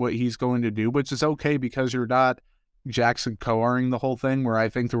that's what he's going to do, which is okay because you're not Jackson Coaring the whole thing, where I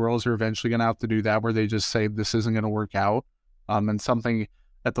think the Royals are eventually going to have to do that, where they just say this isn't going to work out. And something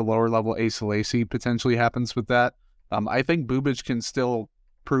at the lower level, Asa Lacy potentially happens with that. I think Bubic can still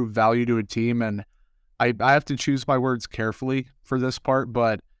prove value to a team, and I have to choose my words carefully for this part,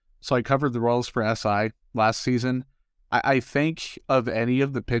 but so I covered the Royals for SI last season. I think of any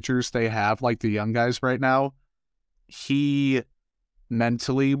of the pitchers they have, like the young guys right now, he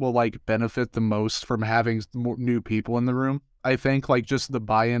mentally will like benefit the most from having more new people in the room. I think like just the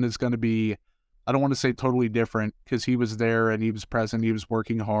buy-in is going to be, I don't want to say totally different because he was there and he was present, he was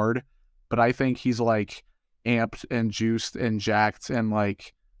working hard, but I think he's like amped and juiced and jacked and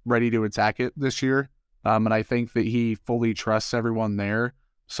like ready to attack it this year. And I think that he fully trusts everyone there.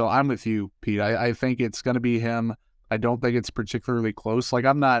 So I'm with you, Pete. I think it's going to be him. I don't think it's particularly close. Like,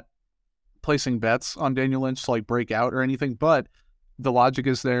 I'm not placing bets on Daniel Lynch to like break out or anything, but the logic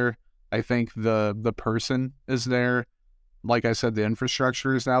is there. I think the person is there. Like I said, the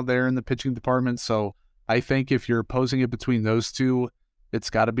infrastructure is now there in the pitching department. So I think if you're posing it between those two, it's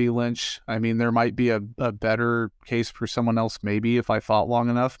got to be Lynch. I mean, there might be a better case for someone else maybe if I thought long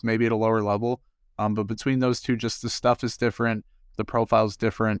enough, maybe at a lower level. But between those two, just the stuff is different. The profile is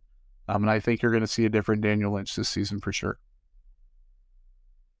different. And I think you're going to see a different Daniel Lynch this season for sure.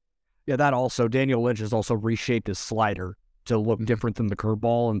 Yeah, that also, Daniel Lynch has also reshaped his slider to look different than the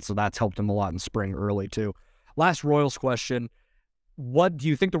curveball, and so that's helped him a lot in spring early too. Last Royals question. What do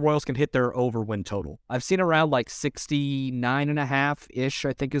you think the Royals can hit their over-win total? I've seen around like 69.5-ish,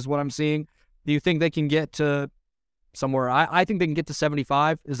 I think is what I'm seeing. Do you think they can get to somewhere? I think they can get to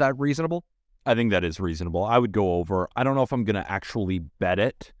 75. Is that reasonable? I think that is reasonable. I would go over. I don't know if I'm going to actually bet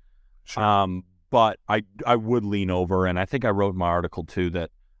it, sure. But I would lean over, and I think I wrote in my article too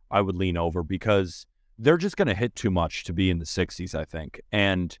that I would lean over because they're just going to hit too much to be in the 60s, I think.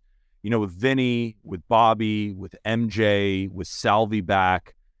 And, you know, with Vinny, with Bobby, with MJ, with Salvi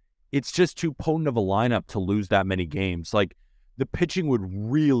back, it's just too potent of a lineup to lose that many games. Like, the pitching would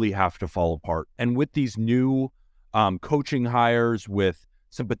really have to fall apart. And with these new coaching hires, with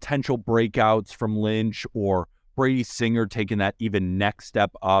some potential breakouts from Lynch or Brady Singer taking that even next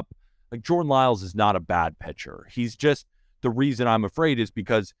step up, like, Jordan Lyles is not a bad pitcher. He's just, the reason I'm afraid is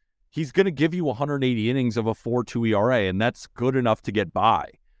because he's going to give you 180 innings of a 4.2 ERA, and that's good enough to get by.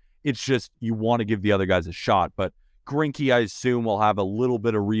 It's just you want to give the other guys a shot. But Greinke, I assume, will have a little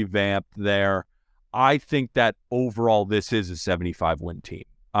bit of revamp there. I think that overall this is a 75-win team.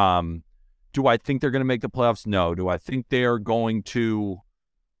 Do I think they're going to make the playoffs? No. Do I think they are going to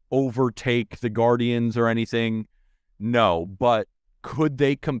overtake the Guardians or anything? No. But could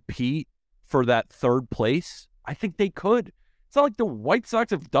they compete for that third place? I think they could. It's not like the White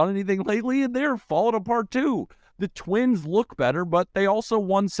Sox have done anything lately, and they're falling apart too. The Twins look better, but they also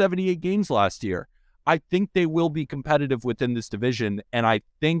won 78 games last year. I think they will be competitive within this division, and I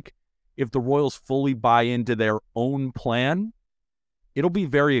think if the Royals fully buy into their own plan, it'll be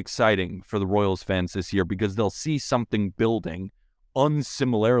very exciting for the Royals fans this year because they'll see something building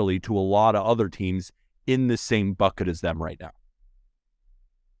unsimilarly to a lot of other teams in the same bucket as them right now.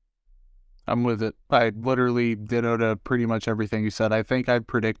 I'm with it. I literally dittoed pretty much everything you said. I think I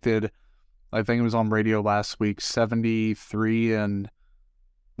predicted, I think it was on radio last week, 73 and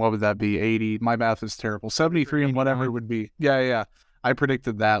what would that be? 80. My math is terrible. 73 and whatever it would be. Yeah. I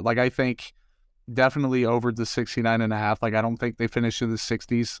predicted that. Like, I think definitely over the 69.5. Like, I don't think they finish in the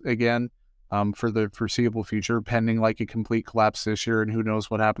 60s again for the foreseeable future, pending like a complete collapse this year, and who knows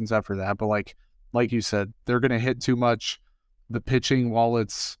what happens after that. But like you said, they're going to hit too much. The pitching, while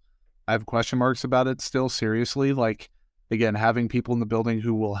I have question marks about it still, seriously. Like, again, having people in the building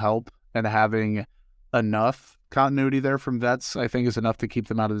who will help and having enough continuity there from vets, I think is enough to keep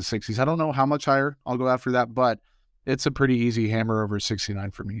them out of the 60s. I don't know how much higher I'll go after that, but it's a pretty easy hammer over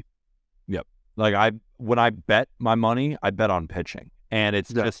 69 for me. Yep. Like, when I bet my money, I bet on pitching. And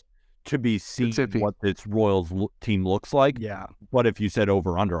it's just to be seen what this Royals team looks like. Yeah. But if you said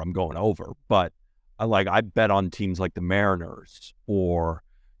over under, I'm going over. But I bet on teams like the Mariners or,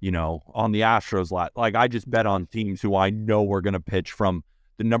 you know, on the Astros. Like, I just bet on teams who I know are going to pitch from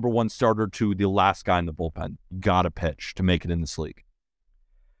the number one starter to the last guy in the bullpen. Got to pitch to make it in this league.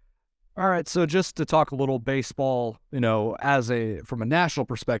 All right, so just to talk a little baseball, you know, from a national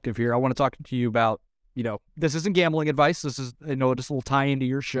perspective here, I want to talk to you about, you know, this isn't gambling advice. This is, you know, just a little tie into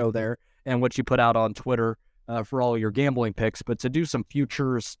your show there and what you put out on Twitter for all your gambling picks. But to do some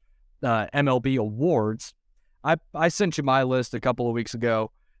futures MLB awards, I sent you my list a couple of weeks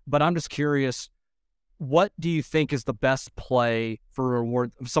ago, but I'm just curious, what do you think is the best play for a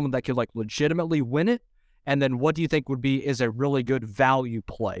reward of someone that could like legitimately win it? And then what do you think is a really good value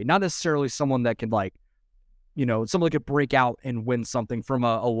play? Not necessarily someone that can someone that could break out and win something from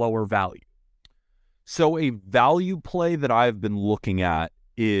a lower value. So a value play that I've been looking at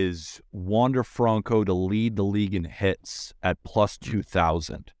is Wander Franco to lead the league in hits at plus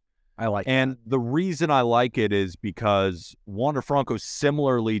 2,000. I like And that. the reason I like it is because Wander Franco,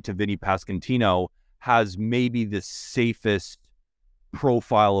 similarly to Vinny Pasquantino, has maybe the safest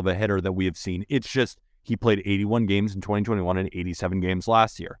profile of a hitter that we have seen. It's just he played 81 games in 2021 and 87 games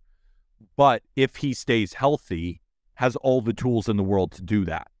last year. But if he stays healthy, has all the tools in the world to do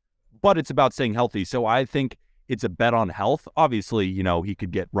that. But it's about staying healthy. So I think it's a bet on health. Obviously, he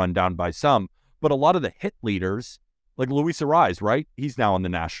could get run down by some, but a lot of the hit leaders, like Luis Arraez, right? He's now in the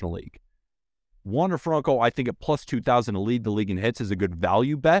National League. Wander Franco, I think at plus 2,000 to lead the league in hits is a good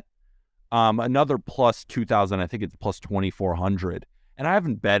value bet. Another plus 2,000, I think it's plus 2,400. And I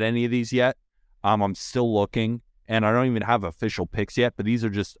haven't bet any of these yet. I'm still looking, and I don't even have official picks yet, but these are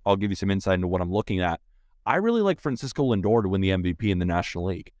just, I'll give you some insight into what I'm looking at. I really like Francisco Lindor to win the MVP in the National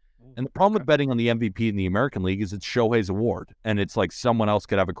League. And the problem with betting on the MVP in the American League is it's Shohei's award, and it's like someone else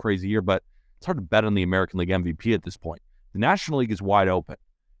could have a crazy year, but it's hard to bet on the American League MVP at this point. The National League is wide open.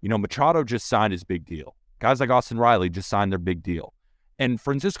 Machado just signed his big deal. Guys like Austin Riley just signed their big deal. And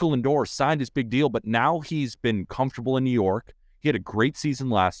Francisco Lindor signed his big deal, but now he's been comfortable in New York. He had a great season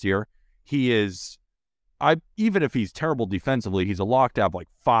last year. He is, even if he's terrible defensively, he's a lock to have like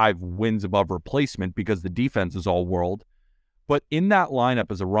 5 wins above replacement because the defense is all world. But in that lineup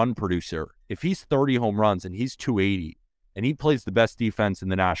as a run producer, if he's 30 home runs and he's 280 and he plays the best defense in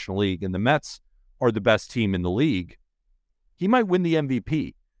the National League and the Mets are the best team in the league, he might win the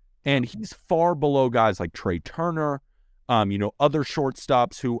MVP. And he's far below guys like Trey Turner, other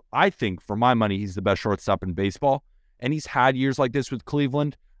shortstops who I think, for my money, he's the best shortstop in baseball. And he's had years like this with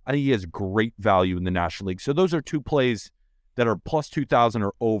Cleveland. I think he has great value in the National League. So those are 2 plays that are plus 2,000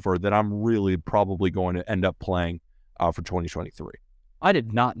 or over that I'm really probably going to end up playing for 2023. I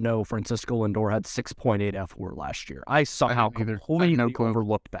did not know Francisco Lindor had 6.8 F4 last year. I somehow completely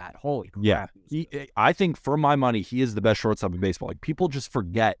overlooked that. Holy crap. Yeah. I think, for my money, he is the best shortstop in baseball. Like, people just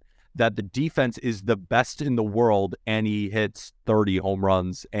forget that the defense is the best in the world, and he hits 30 home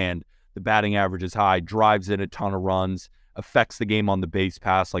runs, and the batting average is high, drives in a ton of runs, affects the game on the base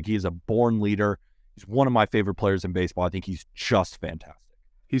pass. Like, he is a born leader. He's one of my favorite players in baseball. I think he's just fantastic.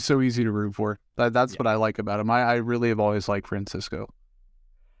 He's so easy to root for. That's what I like about him. I really have always liked Francisco.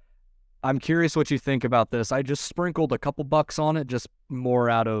 I'm curious what you think about this. I just sprinkled a couple bucks on it, just more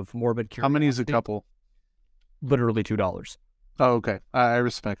out of morbid curiosity. How many is a couple? Literally $2. Oh, okay. I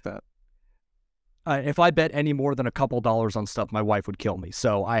respect that. If I bet any more than a couple dollars on stuff, my wife would kill me.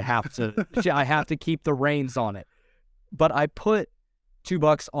 So I have to, I have to keep the reins on it. But I put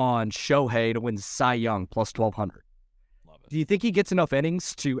 $2 on Shohei to win Cy Young plus 1,200. Do you think he gets enough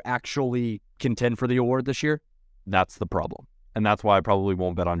innings to actually contend for the award this year? That's the problem. And that's why I probably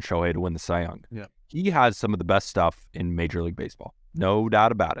won't bet on Shohei to win the Cy Young. Yeah. He has some of the best stuff in Major League Baseball. No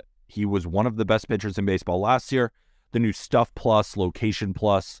doubt about it. He was one of the best pitchers in baseball last year. The new Stuff Plus, Location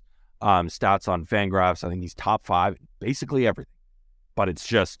Plus, stats on Fangraphs, I think he's top 5, basically everything. But it's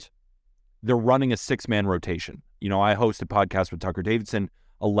just, they're running a 6-man rotation. I host a podcast with Tucker Davidson,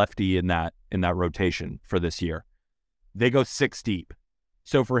 a lefty in that rotation for this year. They go 6 deep.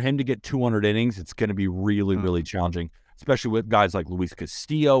 So for him to get 200 innings, it's going to be really, really challenging, especially with guys like Luis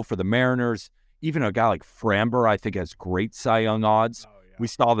Castillo for the Mariners. Even a guy like Framber, I think, has great Cy Young odds. Oh, yeah. We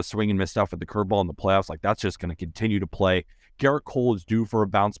saw the swing and miss stuff with the curveball in the playoffs. Like, that's just going to continue to play. Garrett Cole is due for a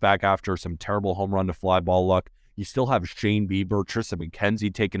bounce back after some terrible home run to fly ball luck. You still have Shane Bieber, Tristan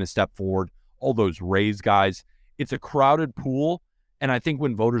McKenzie taking a step forward, all those Rays guys. It's a crowded pool. And I think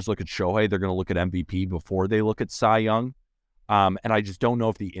when voters look at Shohei, they're going to look at MVP before they look at Cy Young. And I just don't know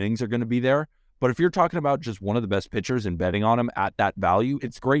if the innings are going to be there. But if you're talking about just one of the best pitchers and betting on him at that value,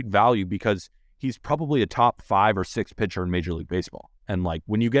 it's great value because he's probably a top 5 or 6 pitcher in Major League Baseball. And like,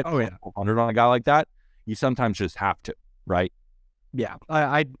 when you get 100 on a guy like that, you sometimes just have to, right? Yeah.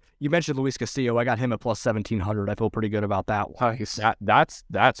 You mentioned Luis Castillo. I got him at plus 1,700. I feel pretty good about that one.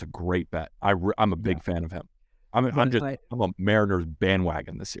 That's a great bet. I'm a big fan of him. I'm a Mariners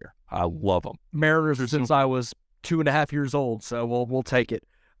bandwagon this year. I love them. Mariners since I was 2.5 years old, so we'll take it.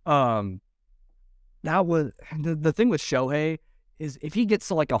 Now, the thing with Shohei is if he gets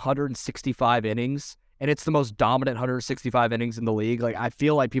to like 165 innings, and it's the most dominant 165 innings in the league, like, I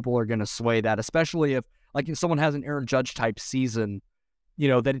feel like people are going to sway that, especially if someone has an Aaron Judge type season,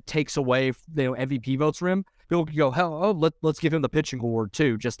 that it takes away MVP votes for him. People could go, let's give him the pitching award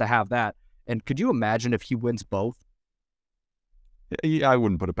too, just to have that. And could you imagine if he wins both? Yeah, I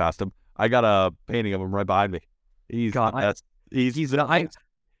wouldn't put it past him. I got a painting of him right behind me. He's the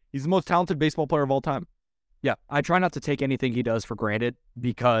most talented baseball player of all time. Yeah, I try not to take anything he does for granted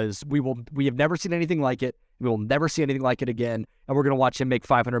because we have never seen anything like it. We will never see anything like it again, and we're going to watch him make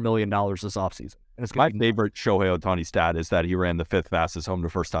 $500 million this offseason. And it's my favorite Shohei Ohtani stat is that he ran the 5th fastest home to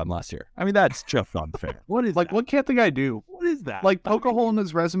first time last year. I mean, that's just unfair. What is what can't the guy do? What is that? Like, poke a hole in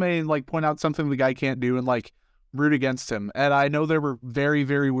his resume and like point out something the guy can't do and like root against him. And I know there were very,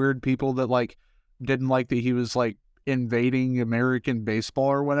 very weird people that like didn't like that he was like invading American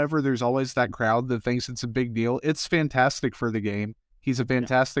baseball or whatever. There's always that crowd that thinks it's a big deal. It's fantastic for the game. He's a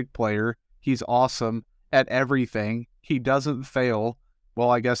fantastic player. He's awesome at everything. He doesn't fail. Well,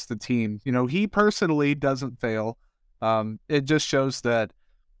 I guess the team, he personally doesn't fail. It just shows that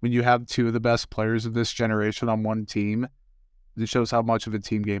when you have two of the best players of this generation on one team, it shows how much of a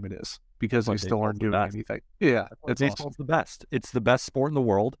team game it is because they still aren't doing anything. Yeah, baseball's awesome. the best. It's the best sport in the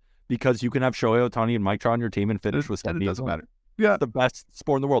world because you can have Shohei Ohtani and Mike Trout on your team and finish with 70. It doesn't matter. Yeah, it's the best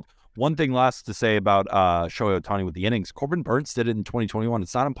sport in the world. One thing last to say about Shohei Ohtani with the innings, Corbin Burns did it in 2021.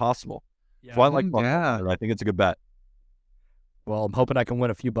 It's not impossible. Yeah. So I think it's a good bet. Well, I'm hoping I can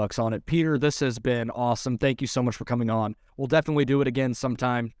win a few bucks on it. Peter, this has been awesome. Thank you so much for coming on. We'll definitely do it again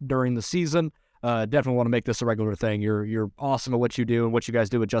sometime during the season. Definitely want to make this a regular thing. You're awesome at what you do and what you guys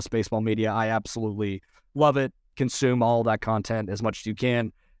do at Just Baseball Media. I absolutely love it. Consume all that content as much as you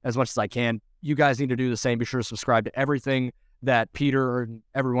can, as much as I can. You guys need to do the same. Be sure to subscribe to everything that Peter and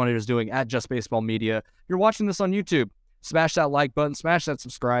everyone is doing at Just Baseball Media. You're watching this on YouTube. Smash that like button, smash that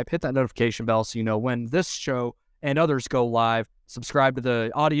subscribe, hit that notification bell so you know when this show and others go live. Subscribe to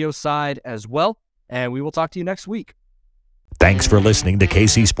the audio side as well, and we will talk to you next week. Thanks for listening to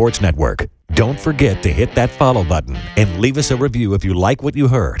KC Sports Network. Don't forget to hit that follow button and leave us a review if you like what you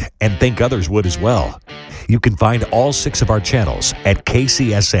heard and think others would as well. You can find all 6 of our channels at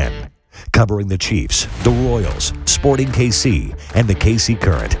KCSN, covering the Chiefs, the Royals, Sporting KC, and the KC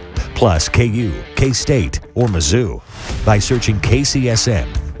Current, plus KU, K-State, or Mizzou by searching KCSN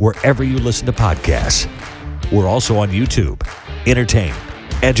wherever you listen to podcasts. We're also on YouTube. Entertain,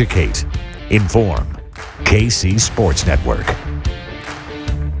 educate, inform. KC Sports Network.